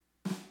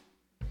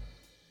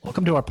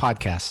Welcome to our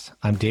podcast.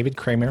 I'm David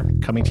Kramer,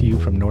 coming to you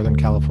from Northern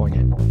California.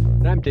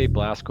 And I'm Dave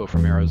Blasco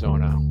from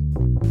Arizona.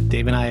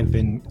 Dave and I have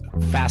been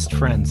fast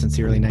friends since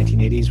the early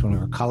 1980s when we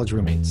were college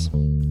roommates.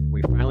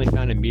 We finally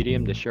found a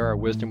medium to share our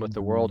wisdom with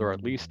the world, or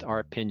at least our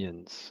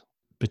opinions.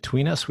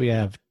 Between us, we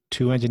have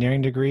 2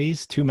 engineering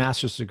degrees, 2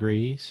 master's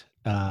degrees,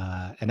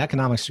 an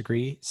economics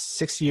degree,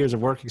 6 years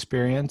of work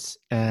experience,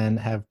 and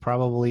have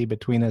probably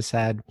between us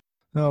had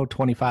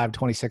 25,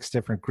 26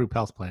 different group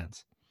health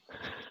plans.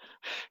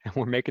 And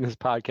we're making this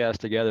podcast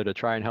together to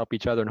try and help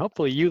each other, and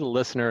hopefully you, the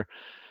listener,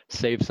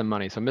 save some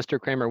money. So, Mr.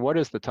 Kramer, what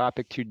is the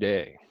topic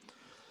today?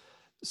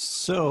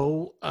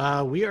 So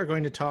we are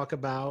going to talk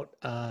about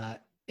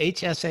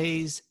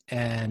HSAs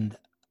and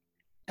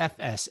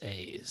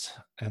FSAs,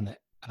 and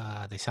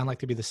they sound like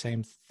to be the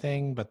same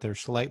thing, but they're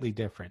slightly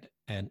different.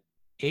 And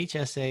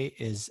HSA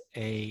is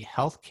a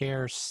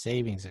healthcare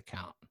savings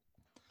account.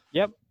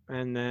 Yep.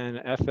 And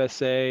then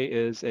FSA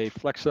is a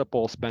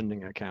flexible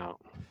spending account.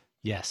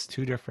 Yes,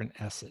 2 different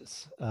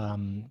S's.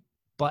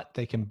 But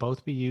they can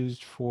both be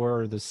used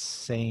for the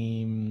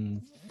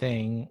same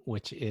thing,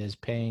 which is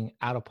paying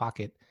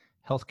out-of-pocket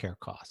healthcare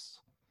costs.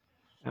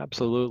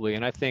 Absolutely.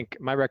 And I think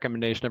my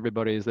recommendation to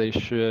everybody is they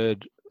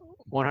should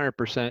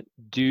 100%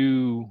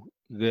 do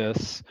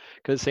this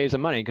because it saves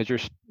them money,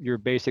 because you're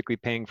basically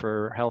paying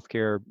for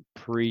healthcare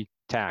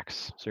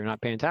pre-tax, so you're not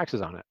paying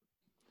taxes on it.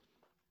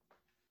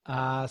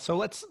 So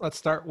let's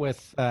start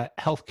with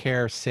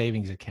healthcare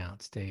savings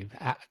accounts, Dave.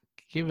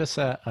 Give us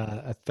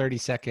a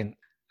 30-second,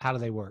 how do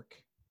they work?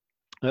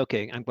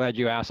 Okay, I'm glad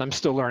you asked. I'm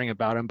still learning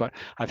about them, but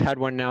I've had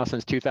one now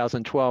since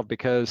 2012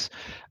 because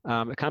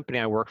the company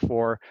I work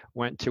for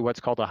went to what's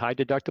called a high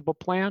deductible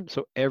plan.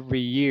 So every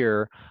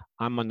year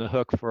I'm on the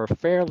hook for a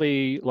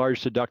fairly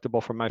large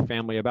deductible for my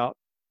family, about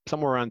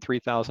somewhere around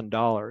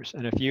 $3,000.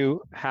 And if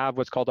you have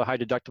what's called a high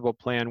deductible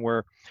plan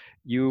where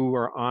you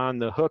are on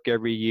the hook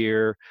every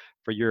year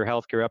for your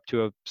healthcare up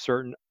to a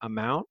certain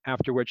amount,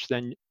 after which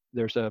then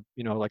there's a,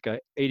 like a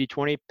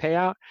 80-20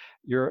 payout,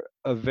 you're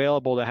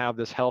available to have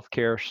this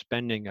healthcare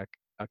spending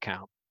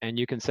account. And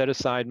you can set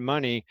aside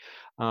money,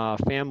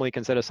 family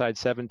can set aside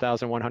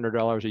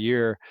 $7,100 a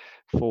year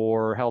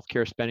for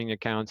healthcare spending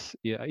accounts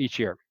each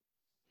year.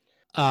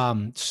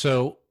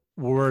 So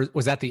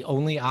was that the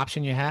only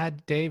option you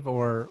had, Dave,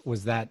 or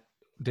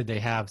did they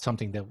have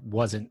something that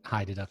wasn't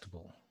high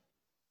deductible?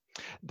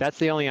 That's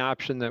the only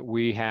option that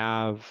we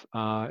have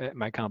at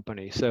my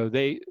company. So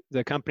the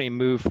company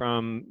moved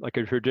from like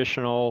a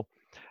traditional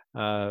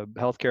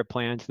healthcare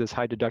plan to this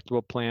high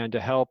deductible plan to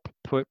help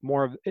put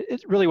more of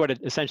it's really what it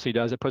essentially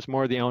does. It puts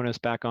more of the onus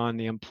back on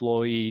the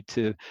employee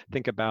to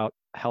think about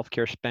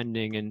healthcare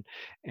spending,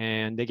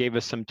 and they gave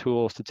us some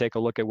tools to take a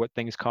look at what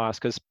things cost,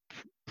 because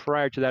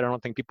prior to that I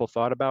don't think people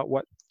thought about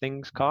what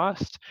things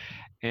cost.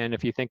 And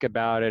if you think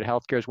about it,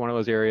 healthcare is one of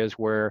those areas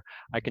where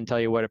I can tell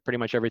you what pretty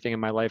much everything in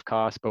my life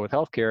costs, but with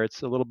healthcare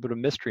it's a little bit of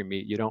mystery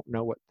meat. You don't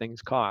know what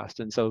things cost.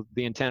 And so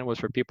the intent was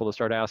for people to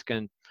start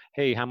asking,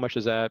 hey, how much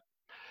is that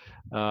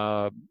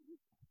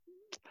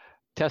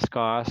test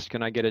cost?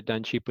 Can I get it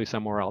done cheaply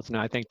somewhere else?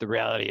 Now, I think the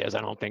reality is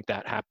I don't think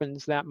that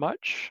happens that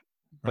much,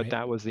 but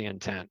that was the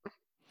intent.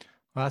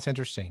 Well, that's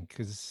interesting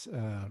because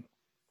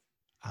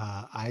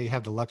I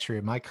have the luxury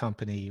of my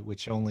company,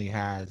 which only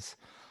has,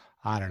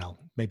 I don't know,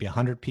 maybe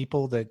 100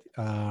 people that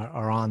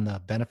are on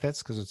the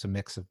benefits, because it's a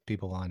mix of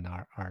people on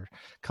our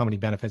company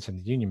benefits and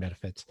the union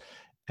benefits.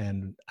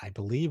 And I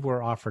believe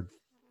we're offered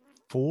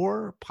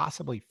 4,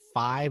 possibly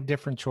 5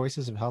 different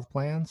choices of health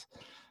plans.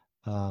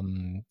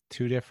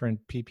 2 different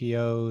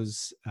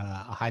PPOs,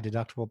 a high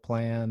deductible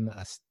plan,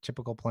 a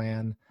typical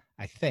plan,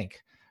 I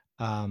think,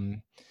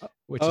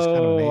 which is kind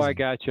of amazing. I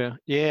gotcha.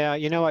 Yeah,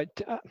 you know what?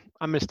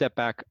 I'm gonna step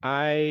back.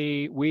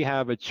 We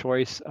have a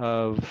choice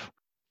of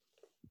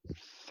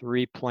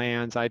 3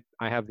 plans. I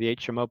have the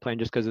HMO plan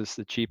just because it's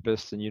the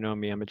cheapest, and you know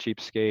me, I'm a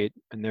cheapskate.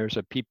 And there's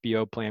a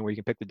PPO plan where you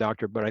can pick the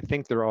doctor, but I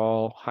think they're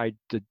all high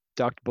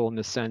deductible in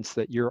the sense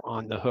that you're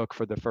on the hook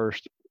for the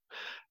first.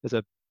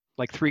 There's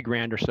like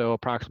 $3,000 or so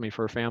approximately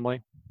for a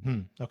family.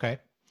 Okay.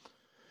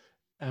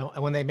 And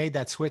when they made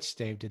that switch,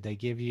 Dave, did they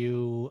give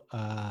you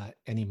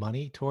any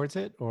money towards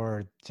it,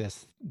 or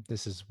just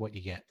this is what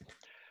you get?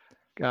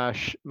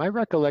 Gosh, my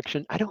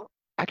recollection, I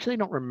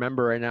don't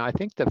remember right now. I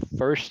think the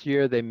first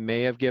year they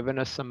may have given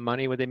us some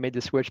money when they made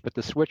the switch, but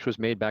the switch was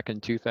made back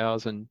in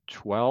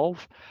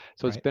 2012.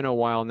 So it's been a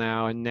while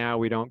now, and now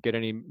we don't get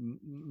any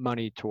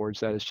money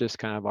towards that. It's just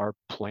kind of our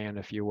plan,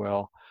 if you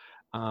will.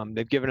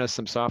 They've given us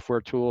some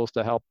software tools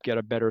to help get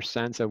a better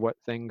sense of what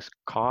things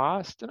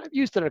cost. And I've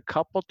used it a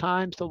couple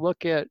times to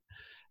look at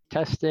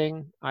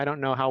testing. I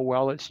don't know how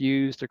well it's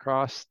used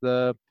across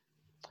but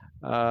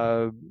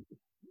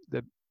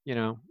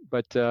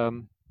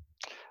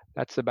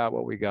that's about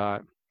what we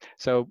got.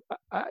 So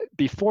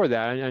before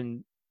that,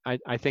 and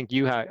I think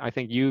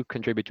you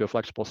contribute to a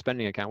flexible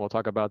spending account. We'll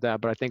talk about that.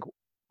 But I think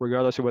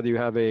regardless of whether you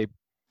have a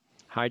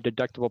high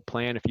deductible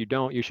plan, if you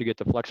don't, you should get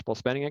the flexible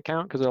spending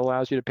account, because it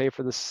allows you to pay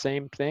for the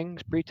same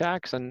things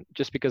pre-tax. And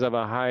just because I have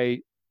a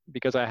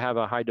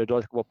high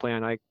deductible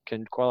plan, I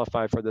can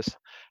qualify for this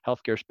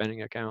healthcare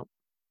spending account.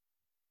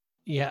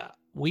 Yeah,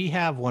 we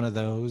have one of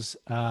those.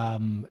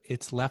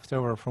 It's left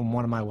over from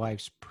one of my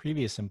wife's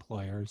previous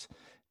employers.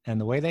 And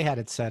the way they had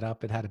it set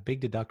up, it had a big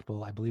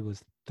deductible, I believe it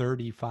was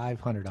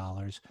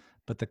 $3,500,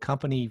 but the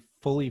company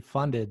fully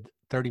funded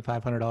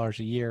 $3,500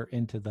 a year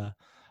into the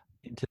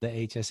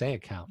HSA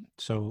account.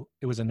 So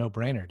it was a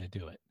no-brainer to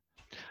do it.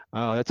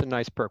 Oh, that's a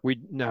nice perk. We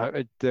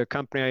no, the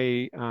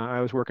company I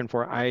was working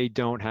for, I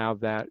don't have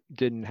that,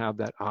 didn't have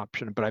that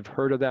option, but I've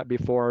heard of that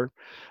before.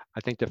 I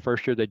think the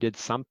first year they did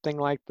something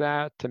like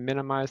that to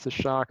minimize the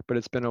shock, but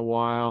it's been a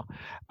while.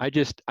 I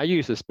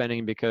use the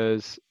spending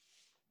because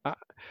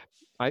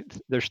I,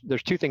 there's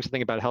two things to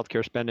think about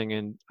healthcare spending,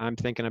 and I'm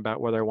thinking about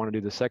whether I want to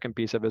do the second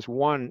piece of it.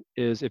 One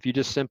is if you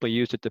just simply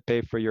use it to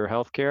pay for your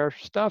healthcare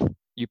stuff,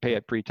 you pay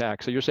it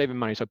pre-tax, so you're saving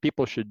money. So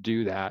people should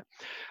do that.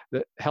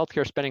 The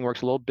healthcare spending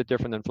works a little bit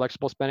different than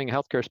flexible spending.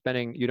 Healthcare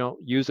spending, you don't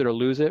use it or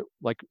lose it.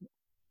 Like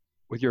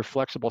with your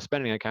flexible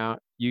spending account,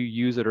 you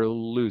use it or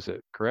lose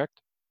it,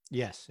 correct?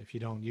 Yes, if you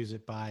don't use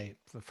it by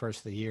the first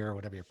of the year or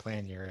whatever your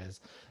plan year is,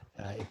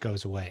 it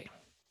goes away.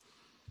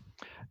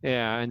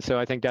 Yeah, and so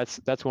I think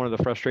that's one of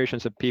the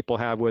frustrations that people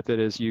have with it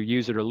is you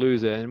use it or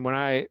lose it. And when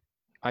I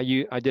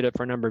did it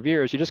for a number of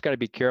years, you just got to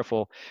be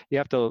careful. You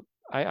have to.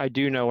 I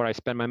do know what I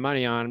spend my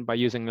money on by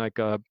using like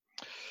a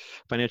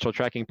financial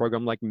tracking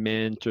program like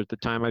Mint, or at the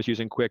time I was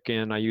using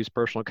Quicken. I use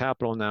Personal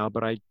Capital now,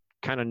 but I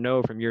kind of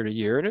know from year to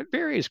year, and it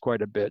varies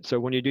quite a bit. So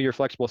when you do your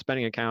flexible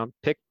spending account,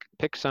 pick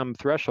some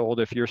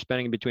threshold. If you're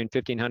spending between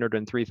 1,500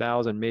 and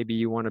 3,000, maybe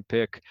you want to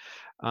pick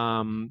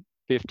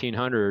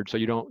 1,500 so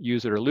you don't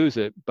use it or lose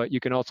it. But you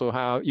should also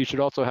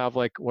have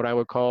like what I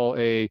would call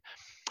a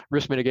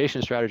risk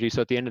mitigation strategy.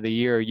 So at the end of the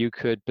year, you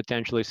could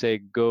potentially say,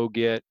 go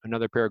get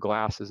another pair of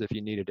glasses if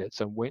you needed it.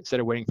 So instead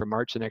of waiting for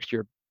March the next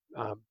year,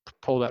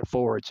 pull that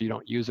forward so you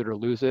don't use it or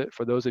lose it.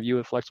 For those of you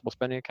with flexible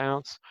spending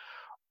accounts,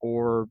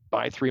 or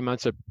buy 3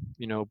 months of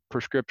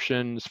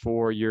prescriptions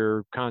for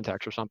your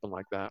contacts or something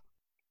like that.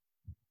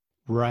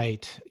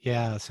 Right.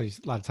 Yeah. So a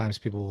lot of times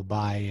people will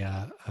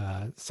buy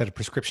a set of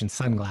prescription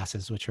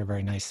sunglasses, which are a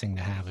very nice thing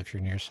to have if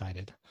you're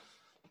nearsighted.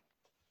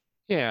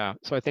 Yeah,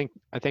 so I think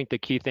the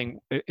key thing,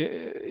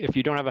 if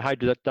you don't have a high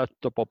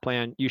deductible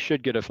plan, you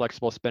should get a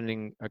flexible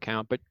spending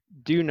account, but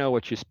do know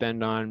what you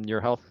spend on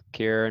your health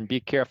care and be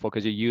careful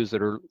because you use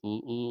it or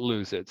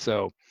lose it.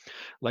 So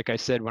like I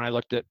said, when I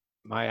looked at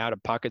my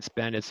out-of-pocket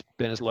spend, it's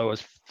been as low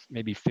as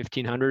maybe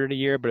 1,500 a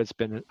year, but it's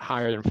been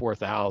higher than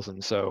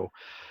 4,000. So,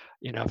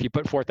 if you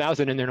put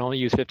 4,000 in there and only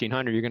use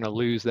 1,500, you're going to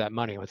lose that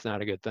money. It's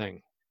not a good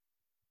thing.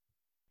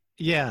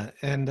 Yeah.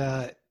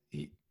 And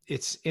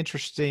it's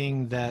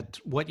interesting that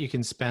what you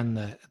can spend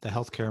the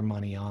healthcare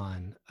money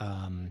on,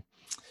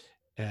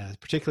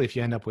 particularly if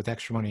you end up with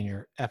extra money in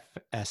your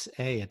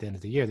FSA at the end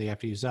of the year that you have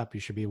to use up,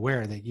 you should be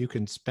aware that you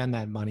can spend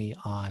that money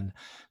on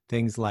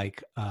things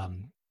like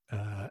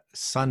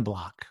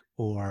sunblock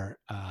or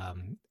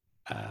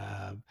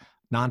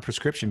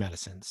non-prescription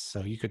medicines.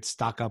 So you could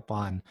stock up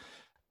on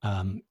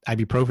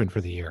ibuprofen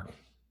for the year.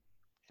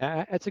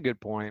 That's a good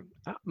point.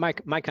 My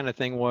kind of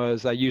thing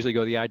was I usually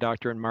go to the eye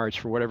doctor in March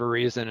for whatever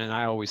reason, and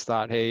I always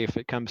thought, hey, if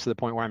it comes to the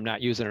point where I'm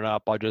not using it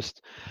up, I'll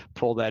just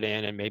pull that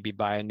in and maybe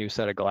buy a new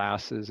set of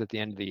glasses at the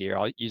end of the year.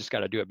 You just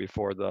got to do it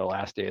before the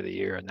last day of the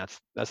year, and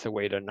that's the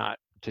way to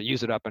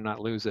use it up and not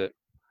lose it.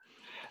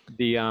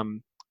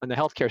 On the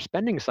healthcare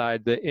spending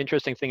side, the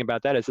interesting thing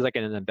about that is it's like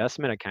an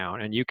investment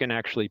account, and you can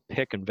actually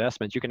pick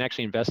investments. You can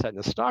actually invest that in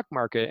the stock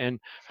market, and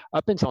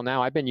up until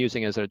now, I've been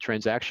using it as a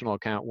transactional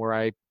account where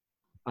I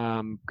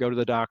go to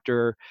the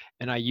doctor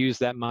and I use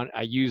that money.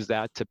 I use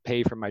that to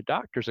pay for my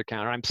doctor's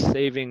account. I'm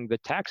saving the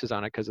taxes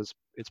on it because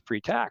it's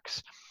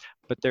pre-tax.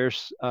 But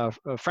there's a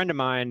friend of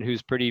mine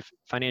who's pretty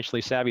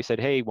financially savvy said,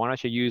 hey, why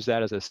don't you use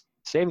that as a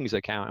savings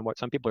account? And what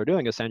some people are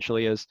doing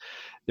essentially is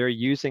they're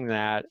using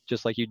that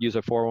just like you'd use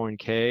a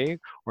 401k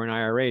or an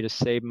IRA to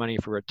save money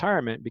for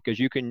retirement, because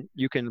you can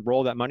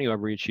roll that money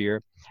over each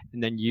year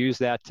and then use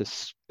that to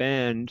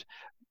spend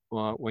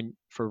when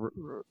for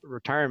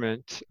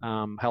retirement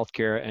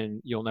healthcare,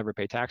 and you'll never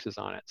pay taxes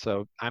on it.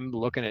 So I'm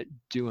looking at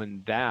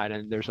doing that,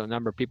 and there's a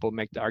number of people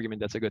make the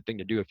argument that's a good thing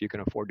to do if you can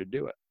afford to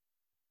do it.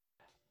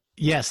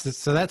 Yes,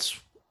 so that's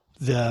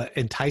the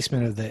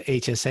enticement of the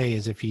HSA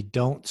is if you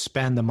don't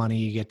spend the money,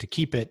 you get to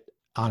keep it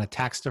on a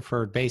tax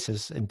deferred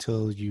basis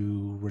until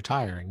you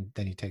retire, and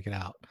then you take it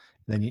out.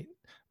 Then you,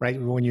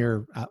 right when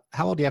you're,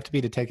 how old do you have to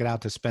be to take it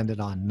out to spend it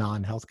on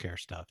non-healthcare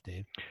stuff,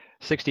 Dave?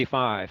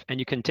 65, and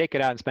you can take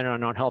it out and spend it on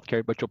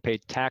non-healthcare, but you'll pay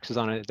taxes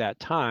on it at that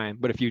time.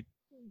 But if you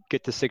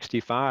get to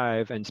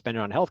 65 and spend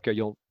it on healthcare,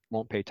 you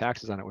won't pay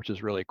taxes on it, which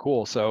is really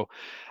cool. So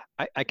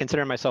I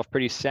consider myself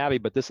pretty savvy,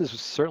 but this is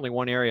certainly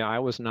one area I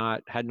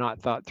had not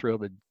thought through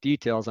the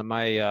details. And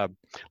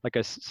like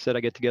I said,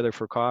 I get together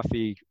for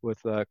coffee with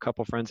a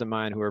couple friends of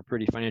mine who are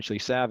pretty financially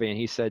savvy, and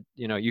he said,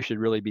 you should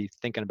really be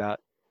thinking about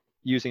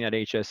using that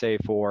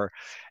HSA for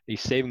a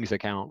savings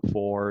account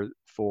for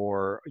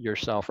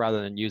yourself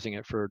rather than using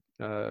it for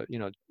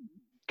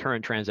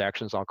current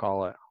transactions, I'll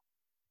call it.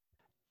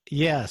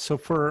 Yeah. So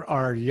for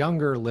our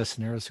younger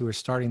listeners who are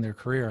starting their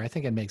career, I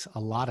think it makes a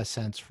lot of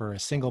sense for a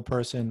single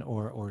person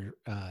or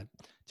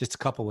just a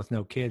couple with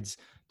no kids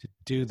to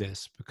do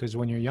this, because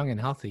when you're young and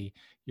healthy,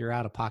 your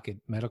out of pocket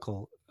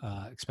medical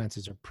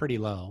expenses are pretty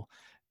low,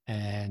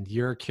 and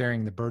you're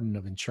carrying the burden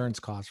of insurance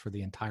costs for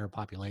the entire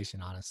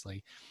population,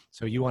 honestly.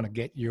 So you want to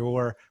get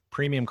your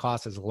premium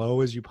costs as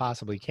low as you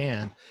possibly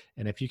can.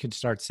 And if you can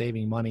start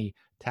saving money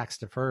tax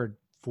deferred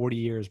 40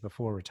 years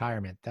before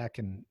retirement, that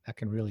can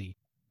really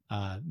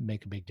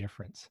make a big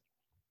difference.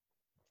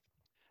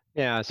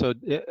 Yeah, so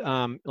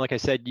like I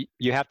said,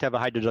 you have to have a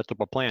high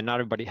deductible plan. Not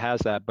everybody has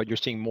that, but you're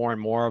seeing more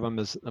and more of them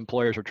as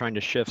employers are trying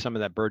to shift some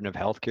of that burden of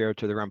healthcare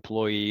to their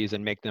employees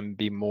and make them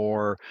be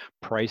more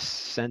price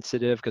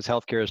sensitive, because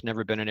healthcare has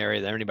never been an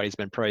area that anybody's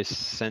been price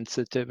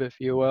sensitive, if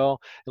you will,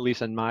 at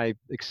least in my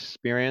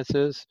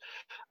experiences.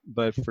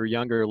 But for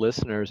younger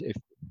listeners,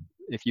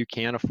 if you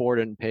can't afford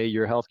it and pay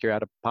your healthcare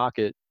out of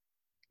pocket,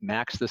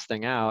 max this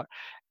thing out.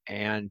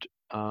 And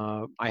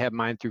I have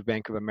mine through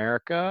Bank of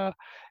America,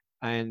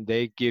 and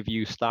they give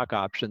you stock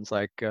options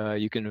like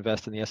you can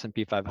invest in the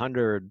S&P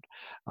 500.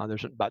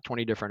 There's about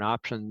 20 different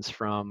options,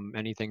 from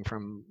anything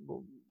from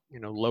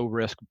low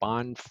risk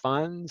bond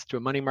funds to a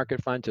money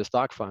market fund to a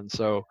stock fund.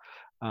 So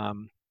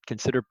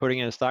consider putting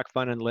in a stock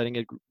fund and letting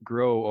it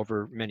grow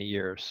over many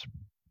years.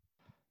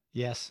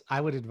 Yes, I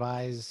would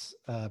advise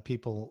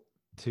people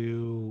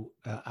to.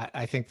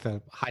 I think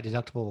the high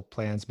deductible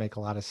plans make a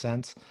lot of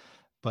sense,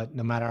 but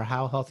no matter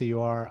how healthy you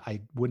are, I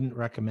wouldn't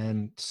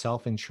recommend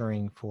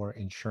self-insuring for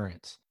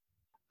insurance,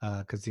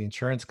 because the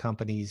insurance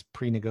companies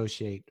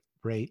pre-negotiate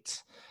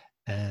rates,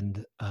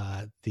 and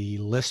the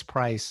list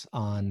price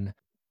on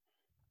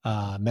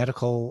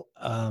medical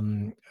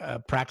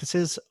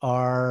practices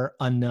are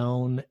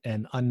unknown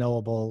and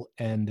unknowable,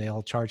 and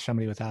they'll charge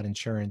somebody without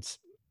insurance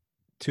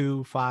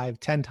 2, 5,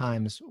 10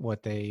 times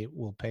what they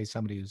will pay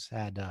somebody who's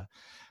had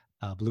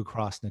Blue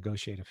Cross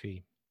negotiate a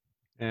fee.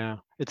 Yeah,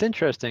 it's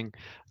interesting.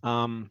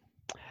 And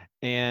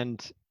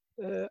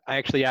I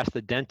actually asked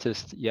the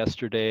dentist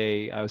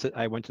yesterday.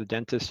 I went to the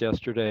dentist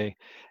yesterday,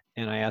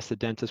 and I asked the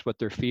dentist what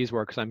their fees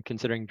were, because I'm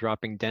considering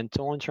dropping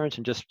dental insurance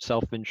and just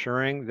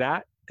self-insuring.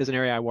 That is an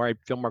area where I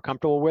feel more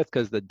comfortable with,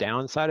 because the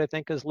downside I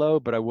think is low,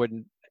 but I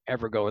wouldn't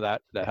ever go with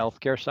that the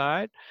healthcare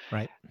side.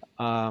 Right.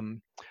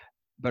 Um,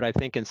 but I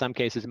think in some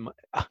cases,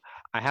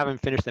 I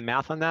haven't finished the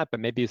math on that, but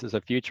maybe this is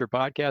a future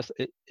podcast.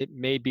 It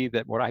may be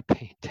that what I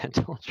pay in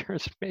dental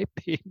insurance may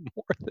be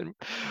more than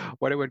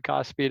what it would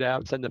cost me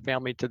to send the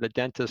family to the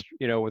dentist,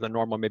 with a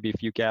normal, maybe a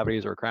few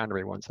cavities or a crown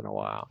every once in a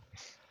while.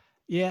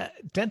 Yeah,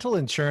 dental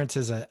insurance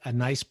is a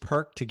nice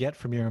perk to get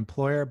from your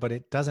employer, but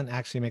it doesn't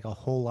actually make a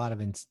whole lot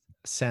of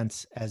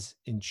sense as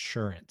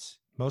insurance.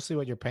 Mostly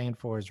what you're paying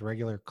for is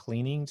regular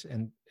cleanings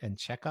and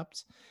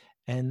checkups,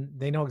 and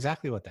they know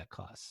exactly what that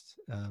costs.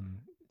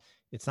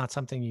 It's not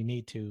something you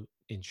need to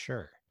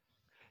insure.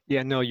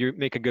 Yeah, no, you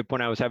make a good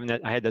point.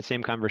 I had that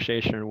same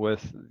conversation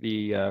with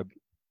the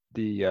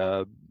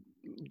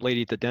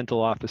lady at the dental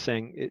office,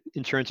 saying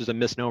insurance is a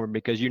misnomer,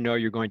 because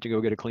you're going to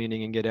go get a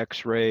cleaning and get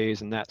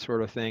x-rays and that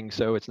sort of thing.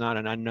 So it's not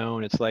an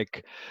unknown. It's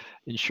like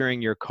insuring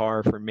your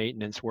car for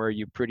maintenance, where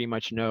you pretty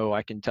much know,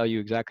 I can tell you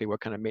exactly what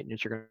kind of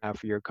maintenance you're going to have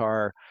for your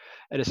car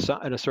at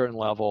a certain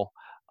level.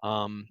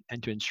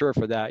 And to insure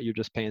for that, you're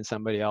just paying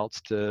somebody else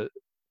to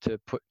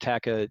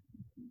tack a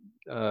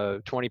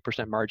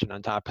 20% margin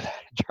on top of that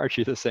and charge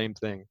you the same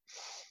thing.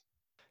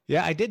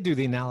 Yeah, I did do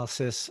the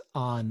analysis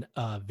on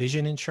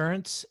vision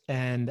insurance,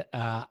 and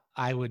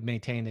I would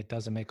maintain it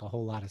doesn't make a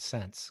whole lot of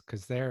sense,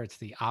 because there it's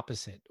the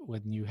opposite.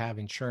 When you have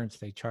insurance,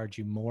 they charge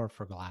you more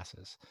for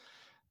glasses.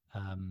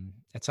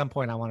 At some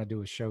point, I want to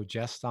do a show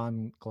just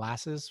on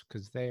glasses,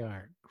 because they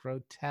are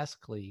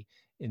grotesquely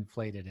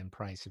inflated in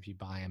price if you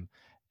buy them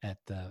at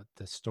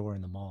the store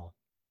in the mall.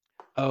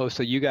 Oh,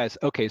 so you guys,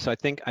 okay. So I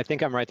think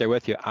I'm right there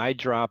with you.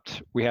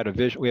 We have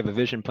a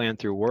vision plan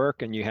through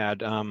work, and you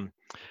had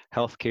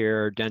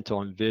healthcare,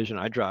 dental, and vision.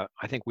 I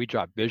think we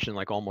dropped vision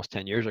like almost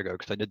 10 years ago,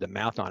 because I did the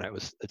math on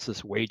it. It's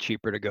just way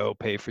cheaper to go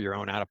pay for your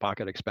own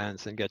out-of-pocket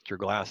expense and get your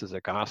glasses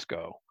at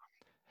Costco.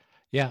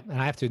 Yeah,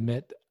 and I have to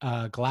admit,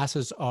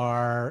 glasses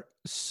are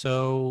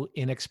so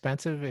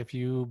inexpensive if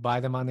you buy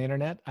them on the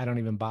internet. I don't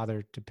even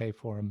bother to pay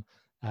for them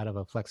out of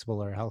a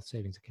flexible or health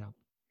savings account.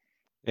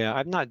 Yeah,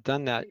 I've not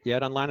done that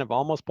yet online. I've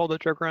almost pulled the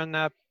trigger on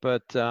that,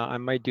 but I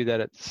might do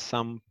that at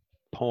some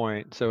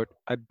point. So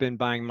I've been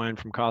buying mine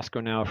from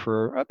Costco now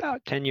for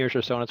about 10 years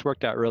or so, and it's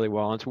worked out really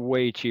well. It's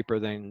way cheaper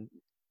than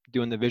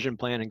doing the vision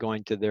plan and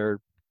going to their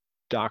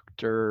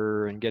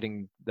doctor and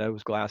getting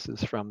those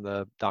glasses from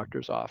the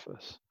doctor's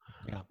office.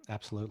 Yeah,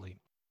 absolutely.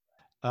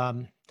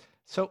 Um,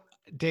 so,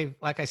 Dave,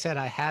 like I said,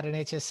 I had an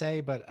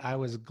HSA, but I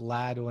was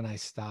glad when I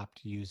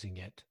stopped using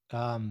it.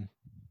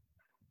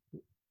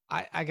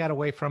 I got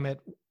away from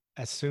it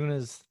as soon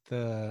as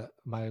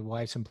my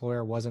wife's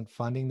employer wasn't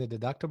funding the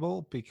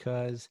deductible,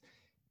 because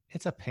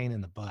it's a pain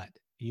in the butt.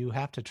 You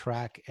have to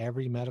track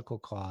every medical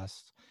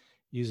cost,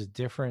 use a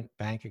different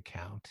bank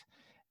account.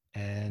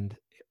 And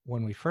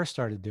when we first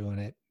started doing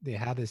it, they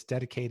had this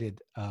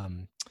dedicated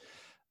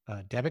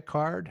debit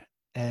card,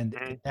 and it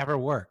Mhm. never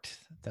worked.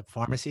 The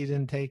pharmacy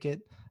didn't take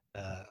it.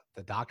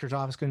 The doctor's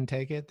office couldn't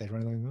take it. They were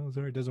like, "Oh,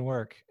 sorry, it doesn't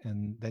work,"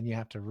 and then you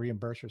have to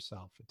reimburse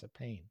yourself. It's a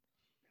pain.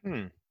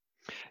 Hmm.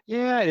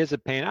 Yeah, it is a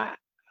pain. I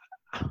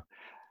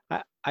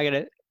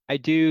gotta, I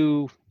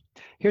do.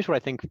 Here's what I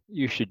think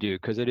you should do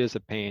because it is a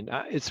pain.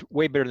 It's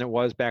way better than it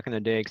was back in the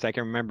day because I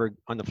can remember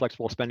on the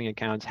flexible spending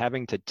accounts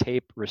having to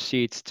tape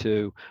receipts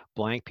to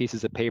blank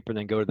pieces of paper and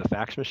then go to the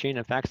fax machine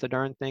and fax the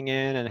darn thing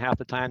in. And half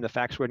the time the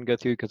fax wouldn't go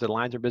through because the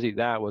lines are busy.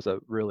 That was a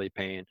really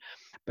pain.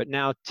 But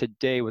now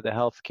today with a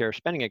healthcare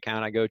spending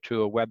account, I go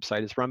to a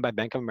website. It's run by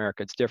Bank of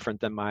America. It's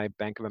different than my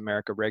Bank of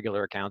America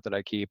regular account that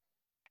I keep,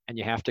 and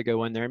you have to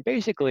go in there and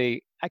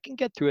basically I can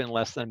get through it in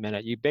less than a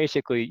minute. You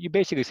basically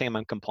say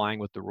I'm complying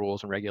with the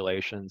rules and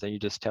regulations, and you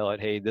just tell it,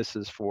 hey, this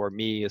is for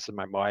me, this is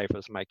my wife,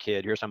 this is my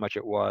kid, here's how much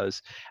it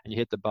was, and you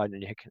hit the button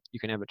and you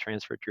can have it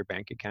transferred to your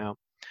bank account.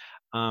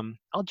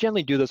 I'll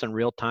generally do this in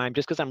real time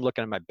just because I'm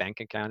looking at my bank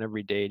account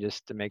every day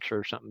just to make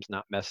sure something's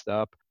not messed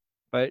up.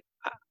 But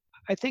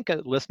I think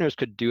listeners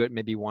could do it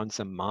maybe once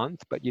a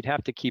month, but you'd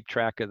have to keep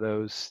track of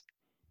those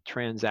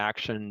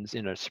transactions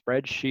in a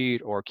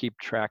spreadsheet or keep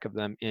track of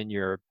them in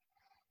your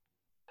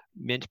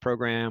Mint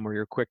program or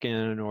your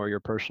Quicken or your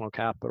personal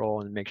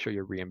capital and make sure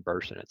you're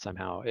reimbursing it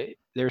somehow.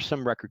 There's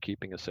some record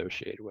keeping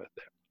associated with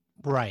it.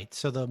 Right.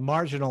 So the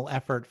marginal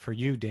effort for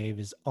you, Dave,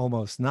 is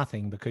almost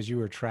nothing because you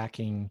were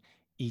tracking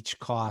each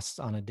cost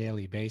on a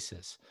daily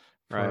basis.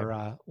 Right.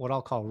 For what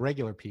I'll call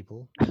regular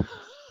people,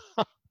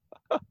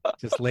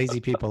 just lazy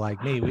people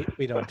like me,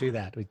 we don't do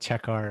that. We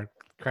check our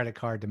credit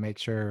card to make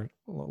sure,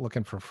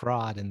 looking for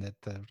fraud, and that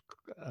the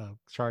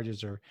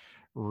charges are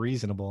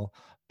reasonable.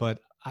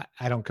 But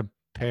I don't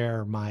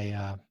compare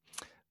my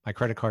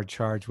credit card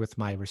charge with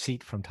my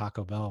receipt from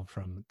Taco Bell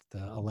from the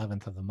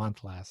 11th of the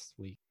month last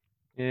week.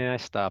 Yeah, I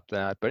stopped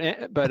that. But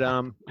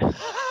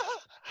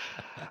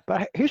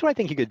here's what I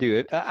think you could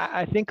do.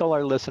 I think all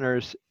our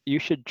listeners, you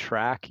should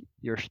track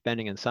your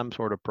spending in some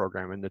sort of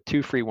program. And the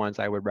two free ones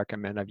I would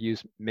recommend, I've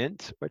used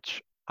Mint,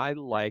 which I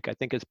like. I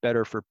think it's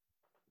better for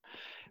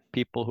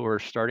people who are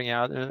starting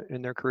out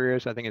in their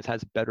careers. I think it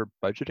has a better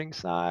budgeting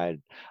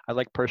side. I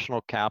like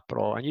personal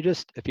capital. And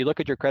if you look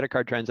at your credit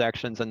card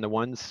transactions and the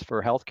ones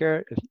for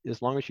healthcare,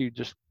 as long as you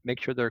just make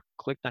sure they're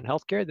clicked on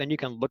healthcare, then you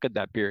can look at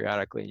that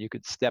periodically. And you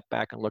could step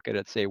back and look at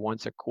it, say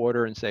once a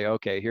quarter and say,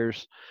 okay,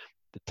 here's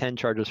the 10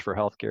 charges for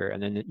healthcare.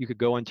 And then you could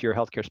go into your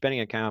healthcare spending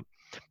account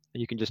and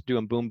you can just do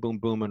them boom, boom,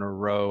 boom in a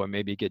row and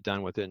maybe get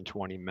done within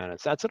 20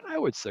 minutes. That's what I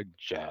would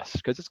suggest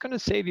because it's going to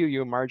save you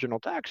your marginal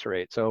tax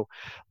rate. So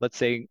let's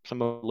say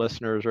some of the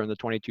listeners are in the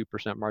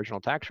 22% marginal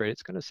tax rate.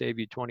 It's going to save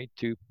you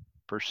 22%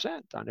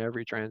 on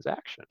every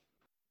transaction.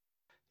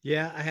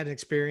 Yeah, I had an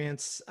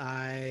experience.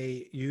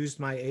 I used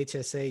my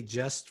HSA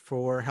just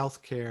for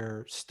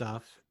healthcare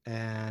stuff,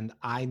 and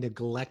I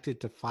neglected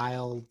to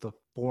file the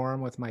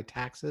form with my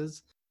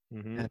taxes.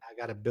 Mm-hmm. And I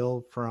got a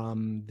bill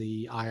from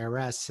the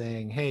IRS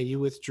saying, "Hey, you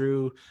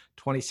withdrew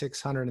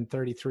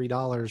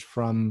 $2,633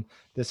 from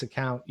this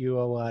account. You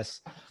owe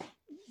us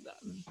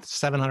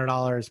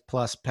 $700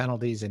 plus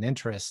penalties and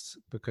interest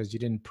because you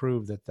didn't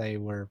prove that they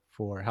were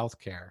for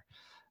healthcare."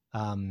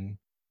 Um,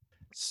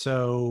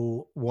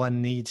 so one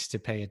needs to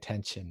pay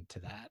attention to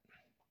that.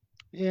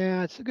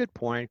 Yeah, it's a good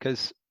point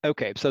because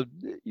okay, so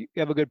you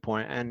have a good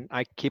point, and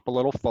I keep a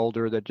little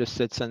folder that just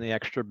sits in the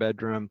extra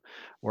bedroom,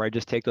 where I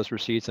just take those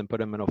receipts and put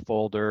them in a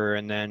folder,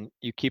 and then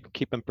you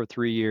keep them for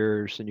 3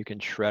 years, and you can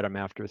shred them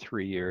after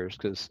 3 years.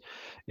 Because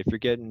if you're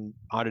getting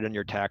audited on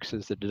your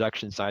taxes, the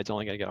deduction side's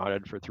only going to get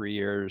audited for 3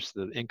 years.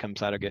 The income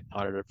side will get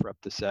audited for up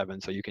to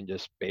 7, so you can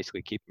just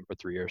basically keep them for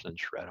 3 years and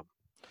shred them.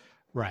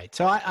 Right.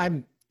 So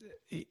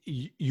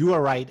you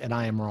are right and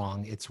I am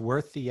wrong. It's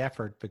worth the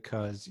effort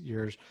because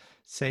you're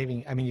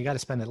saving. I mean, you got to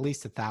spend at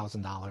least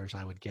 $1,000,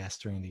 I would guess,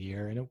 during the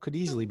year, and it could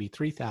easily be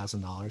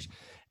 $3,000,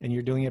 and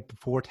you're doing it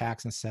before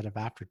tax instead of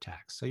after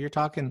tax. So you're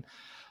talking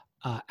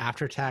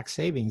after tax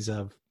savings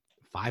of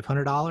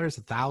 $500,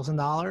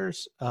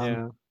 $1,000.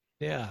 Yeah.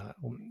 Yeah,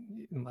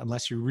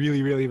 unless you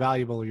really, really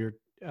value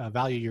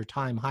your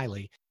time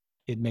highly,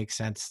 it makes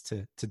sense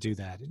to do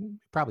that. And you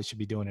probably should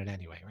be doing it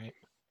anyway, right?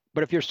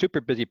 But if you're a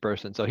super busy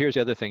person, so here's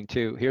the other thing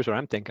too. Here's what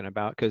I'm thinking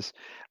about because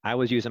I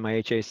was using my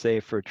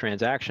HSA for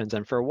transactions,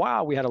 and for a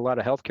while we had a lot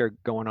of healthcare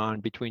going on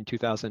between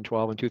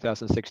 2012 and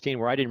 2016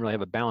 where I didn't really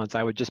have a balance.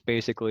 I would just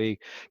basically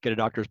get a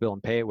doctor's bill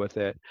and pay it with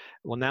it.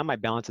 Well, now my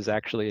balance is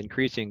actually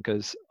increasing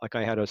because like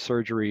I had a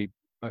surgery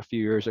a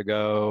few years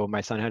ago.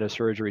 My son had a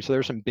surgery, so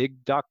there's some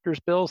big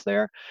doctor's bills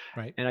there,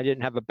 Right. and I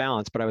didn't have a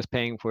balance, but I was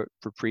paying for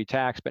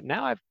pre-tax. But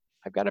now I've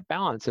got a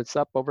balance. It's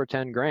up over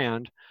 10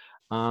 grand.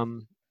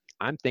 Um,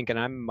 I'm thinking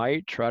I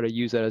might try to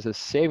use that as a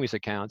savings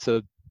account.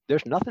 So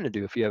there's nothing to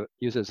do if you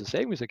use it as a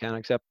savings account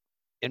except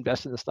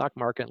invest in the stock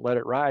market and let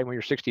it ride. When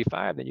you're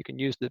 65, then you can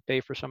use it to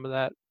pay for some of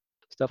that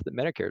stuff that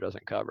Medicare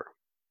doesn't cover.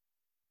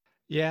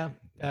 Yeah.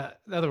 The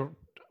other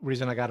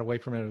reason I got away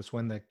from it was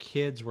when the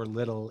kids were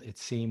little, it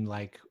seemed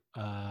like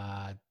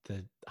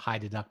the high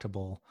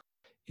deductible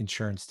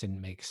insurance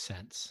didn't make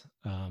sense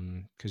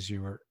because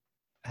you were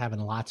having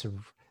lots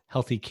of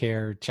healthy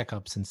care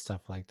checkups and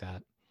stuff like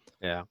that.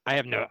 Yeah,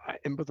 and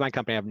with my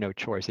company, I have no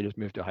choice. I just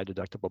moved to a high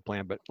deductible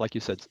plan. But like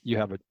you said, you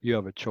have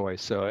a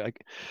choice. So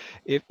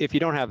if you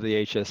don't have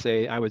the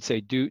HSA, I would say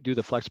do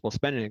the flexible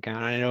spending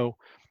account. I know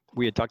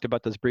we had talked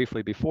about this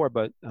briefly before,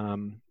 but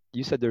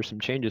you said there's some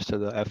changes to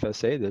the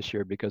FSA this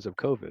year because of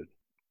COVID.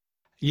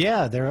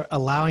 Yeah, they're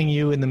allowing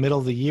you in the middle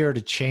of the year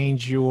to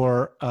change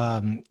your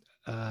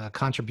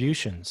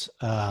contributions,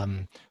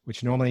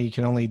 which normally you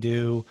can only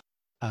do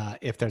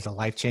if there's a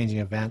life-changing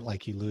event,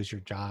 like you lose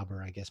your job,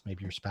 or I guess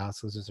maybe your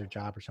spouse loses their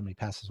job, or somebody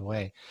passes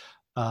away.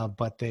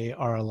 But they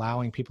are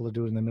allowing people to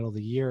do it in the middle of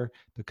the year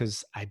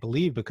because I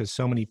believe because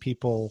so many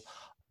people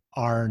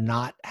are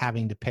not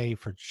having to pay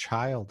for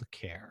child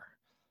care,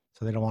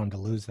 so they don't want them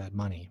to lose that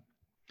money.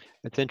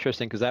 It's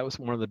interesting because that was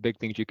one of the big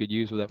things you could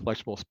use with that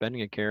flexible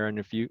spending account,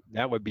 and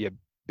that would be a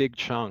big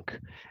chunk,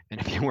 and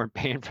if you weren't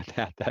paying for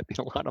that, that'd be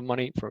a lot of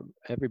money for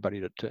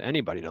everybody to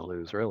anybody to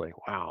lose. Really,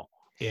 wow.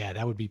 Yeah,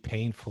 that would be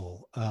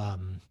painful.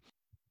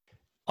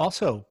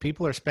 Also,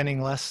 people are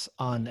spending less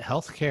on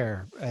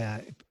healthcare.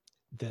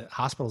 The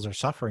hospitals are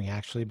suffering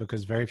actually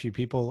because very few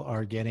people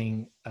are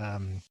getting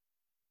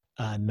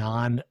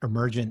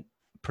non-emergent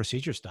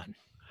procedures done.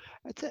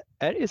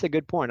 That is a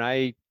good point.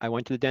 I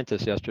went to the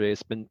dentist yesterday.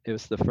 It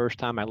was the first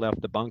time I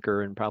left the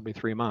bunker in probably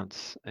 3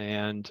 months,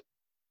 and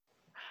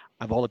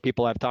of all the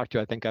people I've talked to,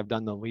 I think I've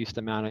done the least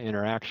amount of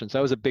interactions.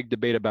 That was a big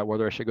debate about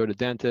whether I should go to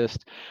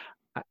dentist.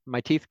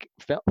 My teeth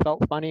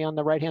felt funny on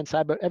the right hand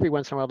side, but every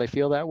once in a while they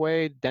feel that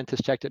way.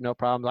 Dentist checked it, no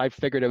problem. I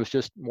figured it was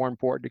just more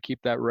important to keep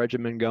that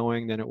regimen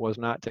going than it was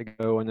not to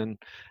go. And then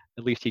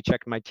at least he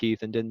checked my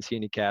teeth and didn't see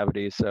any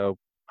cavities, so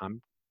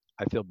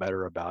I feel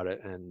better about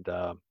it. And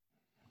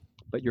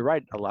but you're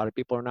right, a lot of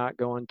people are not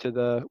going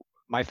to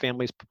my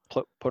family's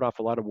put off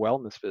a lot of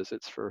wellness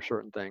visits for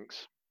certain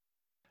things.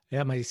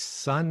 Yeah, my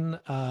son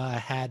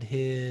had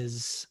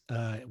his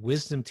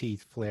wisdom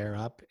teeth flare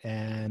up,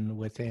 and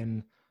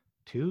within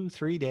 2,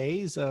 3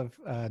 days of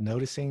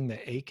noticing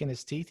the ache in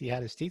his teeth, he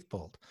had his teeth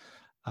pulled.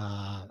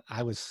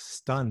 I was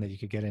stunned that you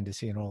could get in to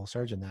see an oral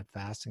surgeon that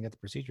fast and get the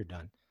procedure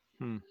done.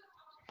 Hmm.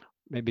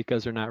 Maybe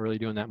because they're not really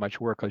doing that much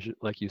work, because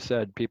like you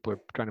said, people are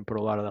trying to put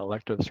a lot of that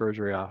elective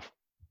surgery off.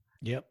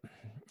 Yep.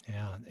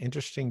 Yeah.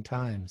 Interesting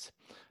times.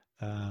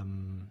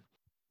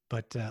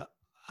 But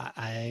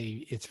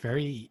it's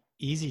very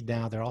easy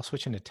now. They're all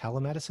switching to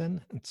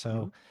telemedicine. And Mm-hmm.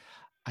 so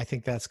I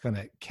think that's going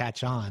to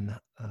catch on.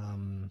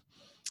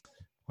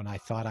 When I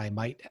thought I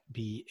might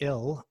be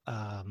ill,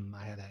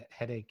 I had a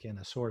headache and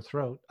a sore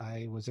throat.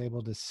 I was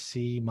able to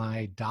see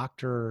my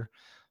doctor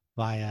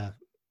via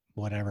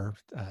whatever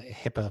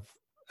HIPAA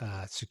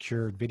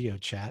secured video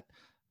chat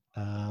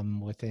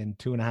within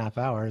 2.5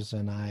 hours,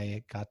 and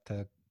I got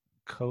the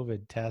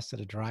COVID test at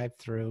a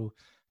drive-through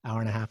hour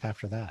and a half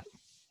after that.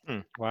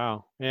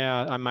 Wow.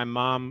 Yeah. And my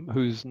mom,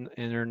 who's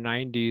in her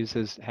 90s,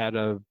 has had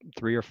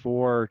 3 or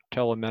 4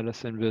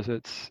 telemedicine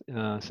visits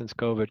since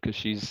COVID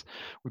because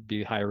would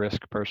be a high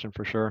risk person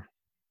for sure.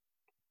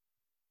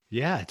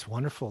 Yeah, it's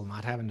wonderful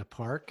not having to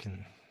park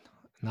and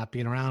not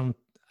being around.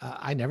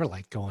 I never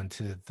liked going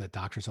to the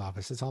doctor's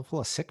office. It's all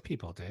full of sick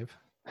people, Dave.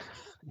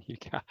 You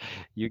got,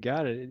 you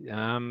got it.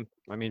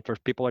 I mean, for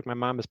people like my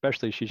mom,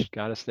 especially, she's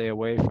got to stay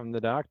away from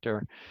the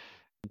doctor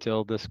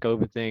until this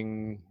COVID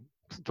thing,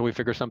 until we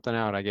figure something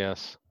out, I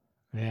guess.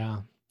 Yeah.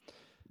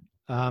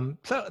 I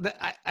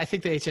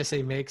think the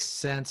HSA makes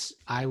sense.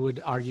 I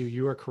would argue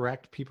you are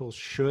correct. People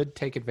should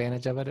take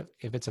advantage of it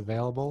if it's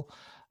available.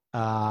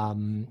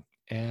 And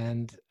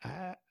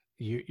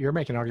you're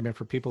making an argument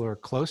for people who are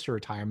close to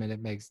retirement.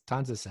 It makes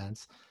tons of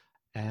sense.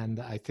 And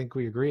I think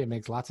we agree it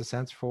makes lots of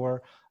sense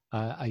for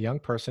a young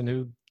person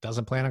who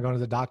doesn't plan on going to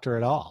the doctor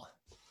at all.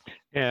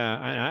 Yeah,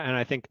 and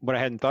I think what I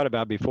hadn't thought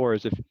about before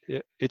is if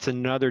it's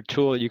another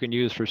tool that you can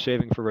use for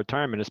saving for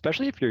retirement,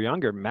 especially if you're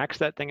younger. Max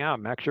that thing out,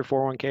 max your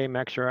 401k,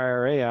 max your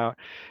IRA out,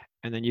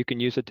 and then you can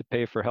use it to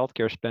pay for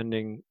healthcare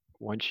spending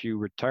once you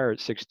retire at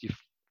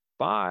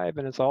 65,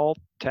 and it's all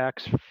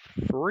tax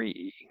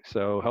free.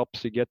 So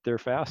helps you get there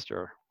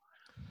faster.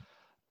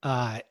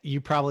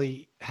 You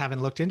probably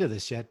haven't looked into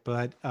this yet,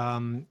 but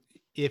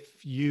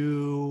if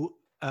you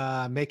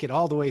make it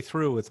all the way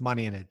through with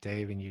money in it,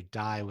 Dave, and you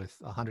die with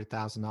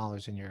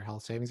 $100,000 in your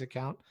health savings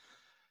account,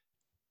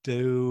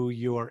 do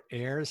your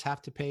heirs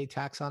have to pay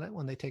tax on it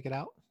when they take it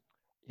out?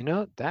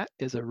 That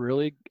is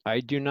I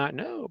do not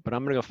know, but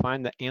I'm going to go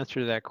find the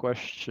answer to that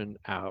question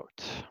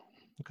out.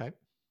 Okay.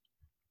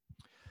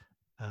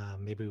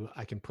 Maybe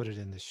I can put it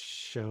in the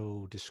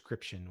show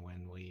description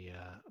when we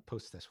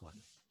post this one.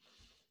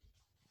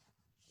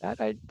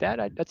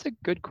 That's a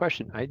good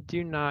question. I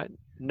do not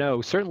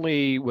know.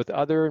 Certainly with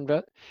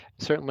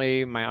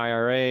certainly my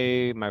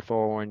IRA, my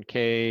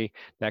 401k,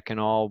 that can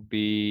all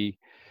be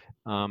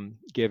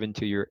given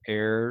to your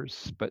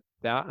heirs. But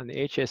that on the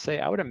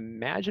HSA, I would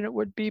imagine it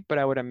would be, but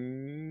I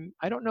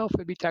don't know if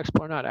it'd be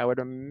taxable or not. I would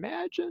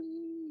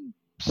imagine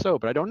so,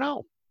 but I don't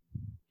know.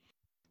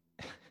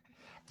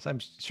 So I'm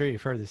sure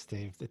you've heard this,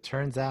 Dave. It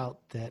turns out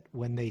that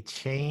when they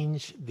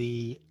change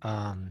the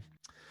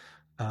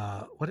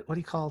what do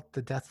you call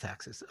the death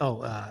taxes?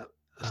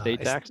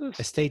 Estate taxes?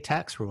 estate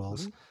tax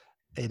rules. Mhm.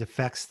 It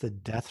affects the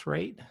death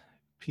rate.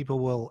 People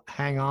will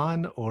hang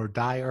on or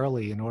die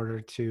early in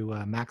order to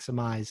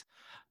maximize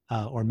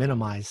or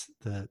minimize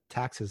the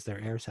taxes their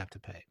heirs have to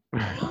pay.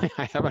 Really?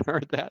 I haven't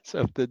heard that.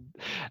 So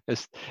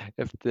if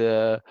if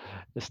the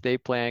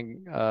estate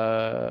plan,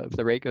 if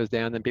the rate goes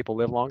down, then people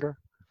live longer?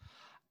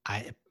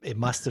 It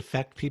must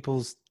affect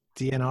people's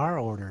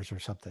DNR orders or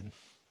something.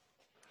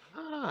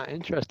 Ah,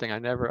 interesting.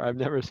 I've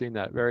never seen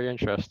that. Very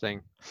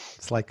interesting.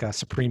 It's like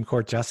Supreme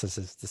Court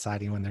justices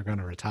deciding when they're going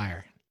to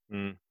retire.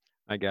 Mm,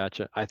 I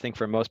gotcha. I think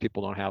for most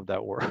people don't have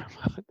that word.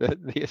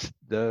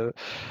 The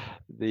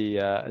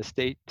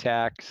estate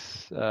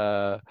tax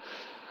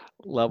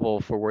level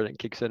for where it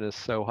kicks in is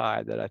so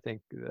high that I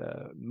think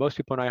most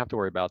people don't have to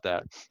worry about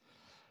that.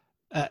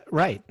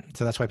 Right.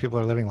 So that's why people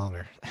are living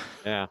longer.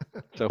 Yeah.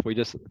 So if we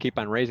just keep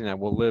on raising that,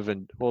 we'll live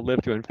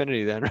to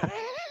infinity then, right?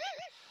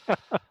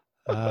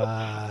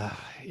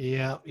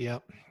 Yep,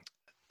 yep.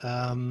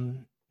 All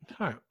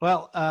right.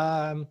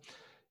 Well,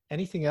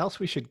 anything else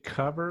we should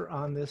cover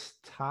on this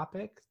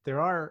topic?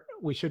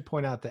 We should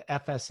point out that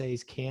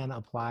FSAs can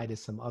apply to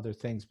some other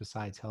things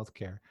besides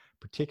healthcare,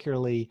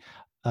 particularly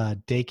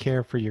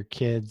daycare for your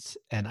kids,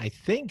 and I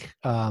think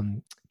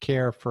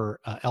care for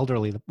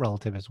elderly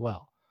relative as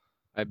well.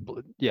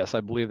 Yes, I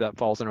believe that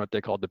falls under what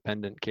they call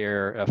dependent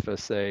care,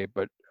 FSA,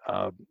 but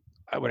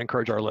I would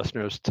encourage our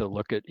listeners to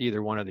look at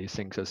either one of these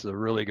things. This is a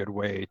really good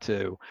way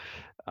to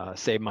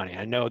save money.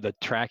 I know the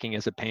tracking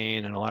is a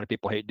pain and a lot of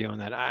people hate doing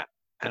that.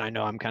 And I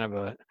know I'm kind of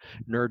a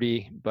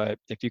nerdy, but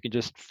if you can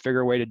just figure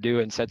a way to do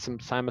it and set some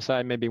time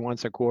aside, maybe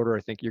once a quarter,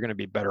 I think you're going to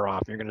be better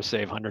off. You're going to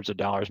save hundreds of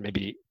dollars,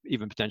 maybe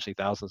even potentially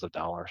thousands of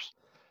dollars.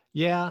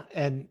 Yeah,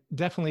 and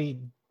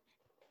definitely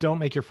don't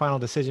make your final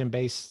decision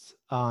based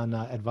on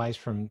advice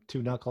from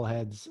two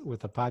knuckleheads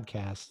with a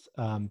podcast.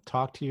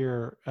 Talk to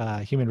your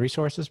human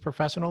resources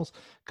professionals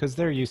because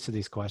they're used to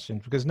these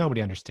questions because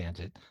nobody understands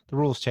it. The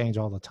rules change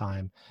all the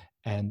time,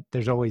 and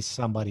there's always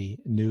somebody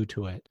new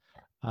to it.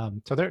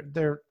 So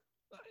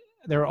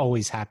they're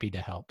always happy to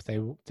help.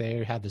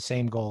 They have the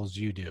same goals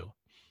you do.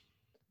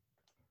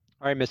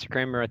 All right, Mr.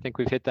 Kramer, I think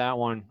we've hit that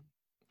one.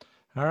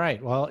 All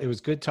right. Well, it was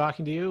good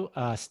talking to you.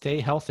 Stay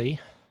healthy.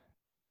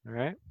 All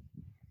right.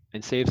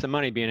 And save some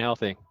money being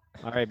healthy.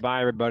 All right. Bye,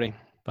 everybody.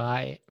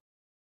 Bye.